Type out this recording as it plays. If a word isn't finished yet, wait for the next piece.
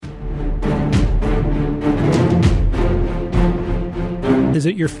Is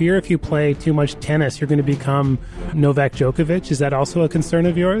it your fear if you play too much tennis, you're going to become Novak Djokovic? Is that also a concern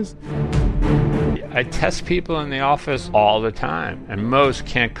of yours? I test people in the office all the time, and most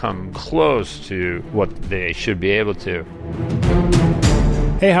can't come close to what they should be able to.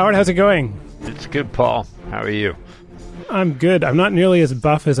 Hey, Howard, how's it going? It's good, Paul. How are you? I'm good. I'm not nearly as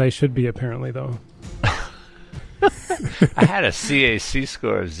buff as I should be, apparently, though. I had a CAC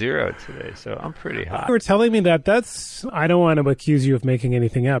score of 0 today, so I'm pretty hot. You were telling me that's, I don't want to accuse you of making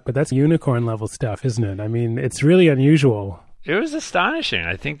anything up, but that's unicorn level stuff, isn't it? I mean, it's really unusual. It was astonishing.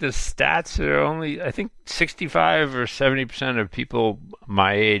 I think the stats are only, 65 or 70% of people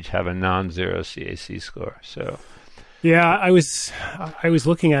my age have a non-zero CAC score, so... Yeah, I was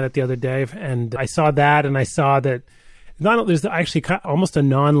looking at it the other day, and I saw that, and I saw that there's actually almost a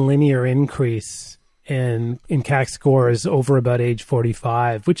non-linear increase in CAC scores over about age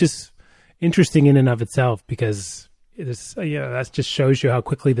 45, which is interesting in and of itself because it is, that just shows you how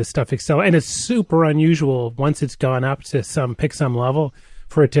quickly this stuff accelerates. And it's super unusual once it's gone up to some level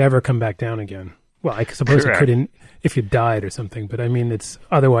for it to ever come back down again. Well, I suppose Correct. It couldn't if you died or something, but I mean, it's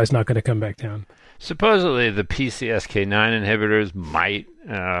otherwise not going to come back down. Supposedly, the PCSK9 inhibitors might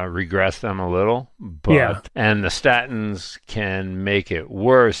regress them a little, but and the statins can make it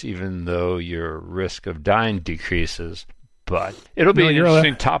worse, even though your risk of dying decreases. But it'll be an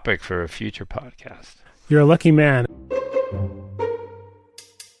interesting topic for a future podcast. You're a lucky man.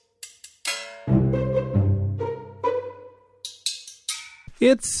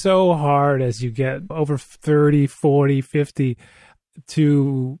 It's so hard as you get over 30, 40, 50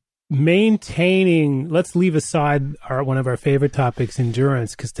 to maintaining, let's leave aside one of our favorite topics,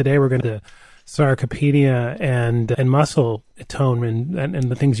 endurance, because today we're going to sarcopenia and muscle tone and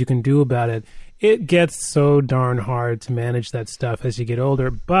the things you can do about it. It gets so darn hard to manage that stuff as you get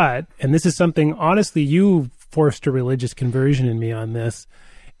older. But, and this is something, honestly, you forced a religious conversion in me on this.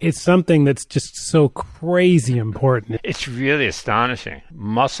 It's something that's just so crazy important. It's really astonishing.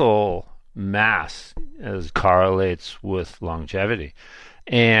 Muscle mass correlates with longevity.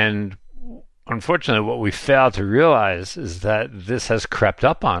 And unfortunately, what we fail to realize is that this has crept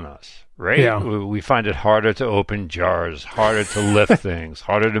up on us, right? Yeah. We find it harder to open jars, harder to lift things,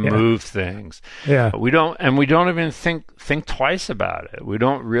 harder to move things. Yeah. We don't even think twice about it. We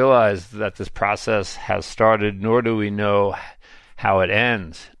don't realize that this process has started, nor do we know how it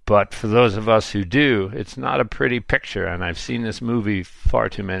ends. But for those of us who do, it's not a pretty picture, and I've seen this movie far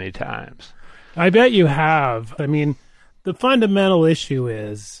too many times. I bet you have. I mean, the fundamental issue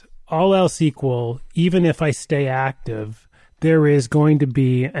is, all else equal, even if I stay active, there is going to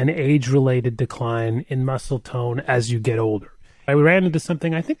be an age-related decline in muscle tone as you get older. I ran into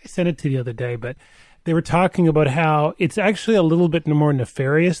something, I think I sent it to you the other day, but they were talking about how it's actually a little bit more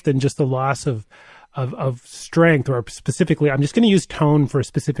nefarious than just the loss of strength, or specifically, I'm just going to use tone for a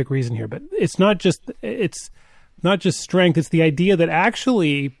specific reason here, but it's not just strength. It's the idea that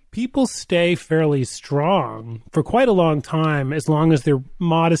actually people stay fairly strong for quite a long time as long as they're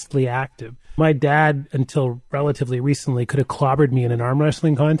modestly active. My dad, until relatively recently, could have clobbered me in an arm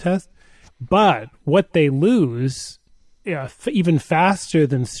wrestling contest, but what they lose even faster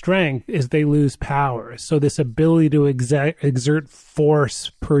than strength is they lose power. So this ability to exert force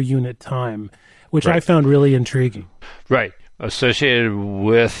per unit time, which I found really intriguing. Right. Associated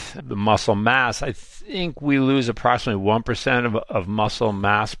with the muscle mass, I think we lose approximately 1% of muscle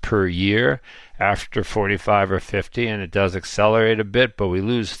mass per year after 45 or 50, and it does accelerate a bit, but we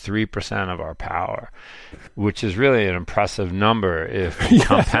lose 3% of our power, which is really an impressive number if you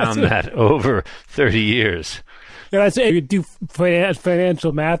compound that over 30 years. Yeah, if you do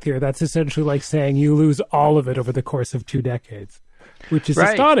financial math here, that's essentially like saying you lose all of it over the course of 2 decades. Which is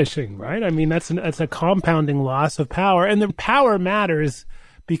astonishing, right? I mean, that's a compounding loss of power. And the power matters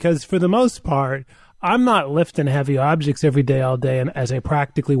because for the most part, I'm not lifting heavy objects every day, all day, and as I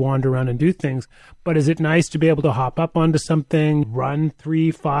practically wander around and do things. But is it nice to be able to hop up onto something, run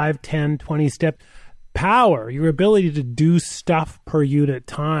 3, 5, 10, 20 steps? Power, your ability to do stuff per unit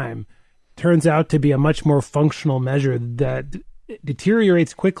time, turns out to be a much more functional measure that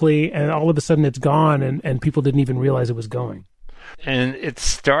deteriorates quickly, and all of a sudden it's gone, and people didn't even realize it was going. And it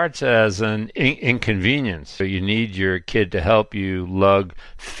starts as an inconvenience. So you need your kid to help you lug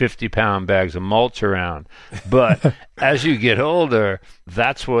 50-pound bags of mulch around. But as you get older,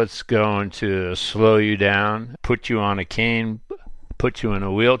 that's what's going to slow you down, put you on a cane, put you in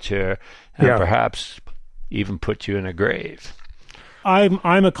a wheelchair, and perhaps even put you in a grave.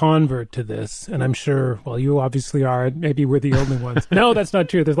 I'm a convert to this, and I'm sure, well, you obviously are. Maybe we're the only ones. No, that's not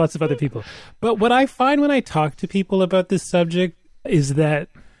true. There's lots of other people. But what I find when I talk to people about this subject is that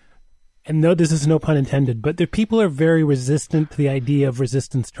and no, this is no pun intended, but the people are very resistant to the idea of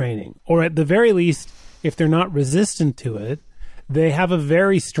resistance training. Or at the very least, if they're not resistant to it, they have a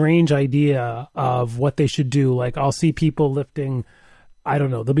very strange idea of what they should do. Like I'll see people lifting, I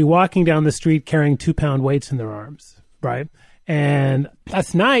don't know, they'll be walking down the street carrying 2-pound weights in their arms, right? And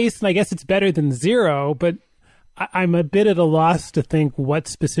that's nice, and I guess it's better than zero, but I'm a bit at a loss to think what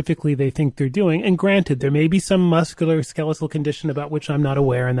specifically they think they're doing. And granted, there may be some muscular skeletal condition about which I'm not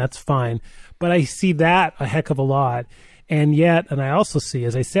aware, and that's fine. But I see that a heck of a lot. And yet, and I also see,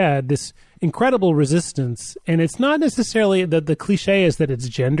 as I said, this incredible resistance. And it's not necessarily the cliche is that it's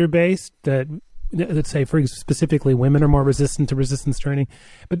gender-based, that let's say, for specifically, women are more resistant to resistance training.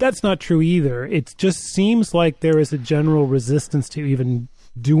 But that's not true either. It just seems like there is a general resistance to even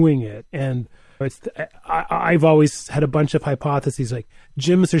doing it. And I've always had a bunch of hypotheses, like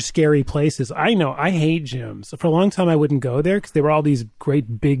gyms are scary places. I know, I hate gyms. For a long time, I wouldn't go there because they were all these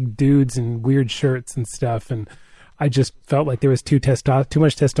great big dudes in weird shirts and stuff. And I just felt like there was too much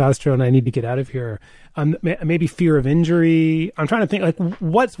testosterone. I need to get out of here. Maybe fear of injury. I'm trying to think, like,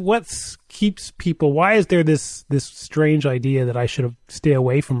 what keeps people? Why is there this strange idea that I should stay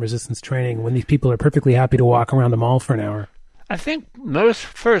away from resistance training when these people are perfectly happy to walk around the mall for an hour? I think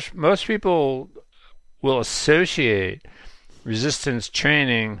most people will associate resistance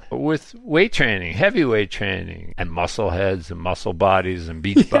training with weight training, heavy weight training, and muscle heads and muscle bodies and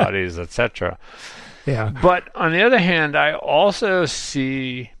beach bodies, etc. Yeah. But on the other hand, I also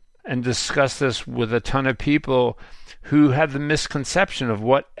see and discuss this with a ton of people who have the misconception of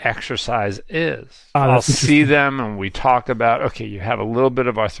what exercise is. I'll see them and we talk about, okay, you have a little bit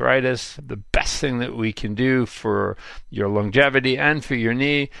of arthritis. The best thing that we can do for your longevity and for your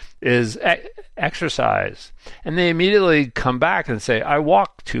knee is exercise. And they immediately come back and say, I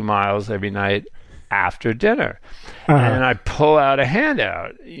walk 2 miles every night after dinner. And I pull out a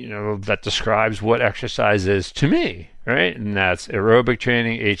handout, that describes what exercise is to me, right? And that's aerobic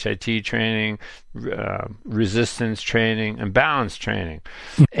training, HIIT training, resistance training, and balance training.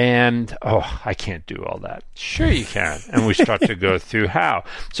 And, I can't do all that. Sure you can. And we start to go through how.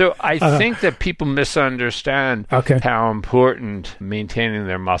 So I think that people misunderstand how important maintaining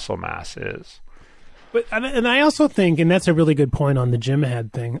their muscle mass is. But and I also think, and that's a really good point on the gym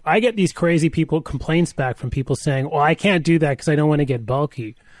head thing, I get these crazy complaints back from people saying, well, I can't do that because I don't want to get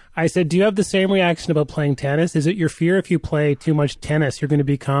bulky. I said, do you have the same reaction about playing tennis? Is it your fear if you play too much tennis, you're going to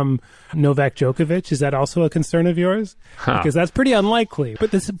become Novak Djokovic? Is that also a concern of yours? Because that's pretty unlikely.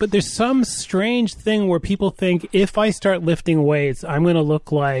 But there's some strange thing where people think if I start lifting weights, I'm going to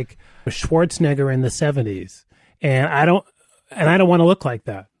look like Schwarzenegger in the 70s. And I don't want to look like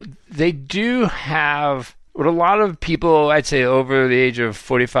that. They do have what a lot of people, I'd say over the age of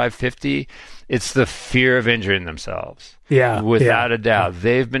 45, 50, it's the fear of injuring themselves. Yeah. Without a doubt.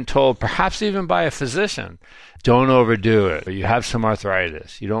 They've been told, perhaps even by a physician, don't overdo it. You have some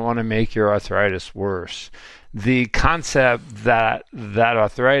arthritis. You don't want to make your arthritis worse. The concept that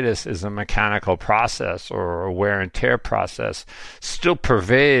arthritis is a mechanical process or a wear and tear process still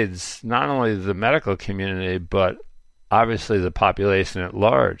pervades not only the medical community, but obviously the population at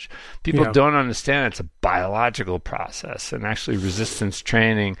large. People don't understand it's a biological process, and actually resistance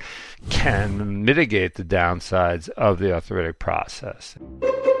training can mitigate the downsides of the arthritic process.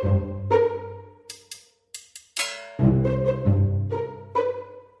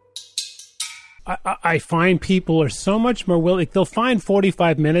 I find people are so much more willing. They'll find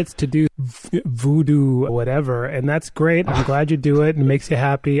 45 minutes to do voodoo or whatever, and that's great. I'm glad you do it and it makes you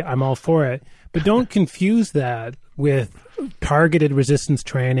happy. I'm all for it. But don't confuse that with targeted resistance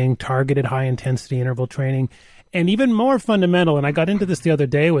training, targeted high-intensity interval training, and even more fundamental, and I got into this the other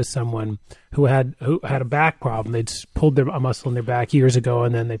day with someone who had a back problem. They'd pulled a muscle in their back years ago,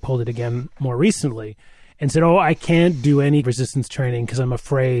 and then they pulled it again more recently, and said, I can't do any resistance training because I'm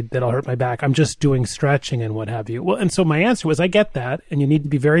afraid that I'll hurt my back. I'm just doing stretching and what have you. Well, and so my answer was, I get that, and you need to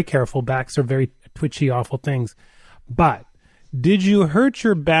be very careful. Backs are very twitchy, awful things. But did you hurt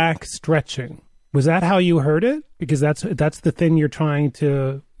your back stretching? Was that how you hurt it? Because that's the thing you're trying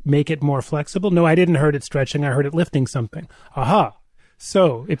to make it more flexible? No, I didn't hurt it stretching. I hurt it lifting something. Aha.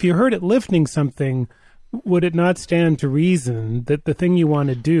 So if you hurt it lifting something, would it not stand to reason that the thing you want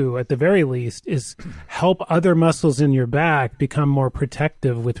to do, at the very least, is help other muscles in your back become more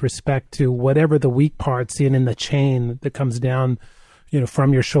protective with respect to whatever the weak parts in the chain that comes down,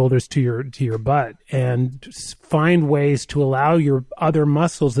 from your shoulders to your butt, and find ways to allow your other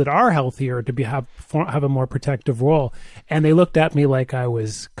muscles that are healthier to have a more protective role. And they looked at me like I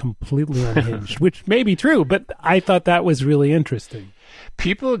was completely unhinged, which may be true, but I thought that was really interesting.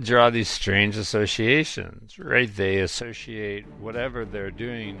 People draw these strange associations, right? They associate whatever they're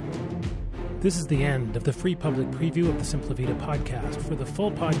doing. This is the end of the free public preview of the Simpla Vita podcast. For the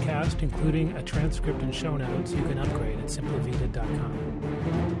full podcast, including a transcript and show notes, you can upgrade at simplavita.com.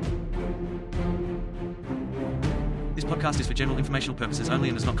 This podcast is for general informational purposes only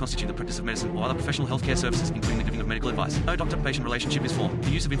and does not constitute the practice of medicine or other professional healthcare services, including the giving of medical advice. No doctor-patient relationship is formed.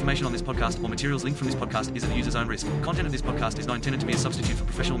 The use of information on this podcast or materials linked from this podcast is at the user's own risk. Content of this podcast is not intended to be a substitute for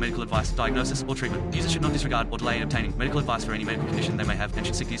professional medical advice, diagnosis, or treatment. Users should not disregard or delay in obtaining medical advice for any medical condition they may have and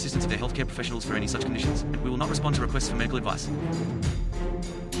should seek the assistance of their healthcare professionals for any such conditions. We will not respond to requests for medical advice.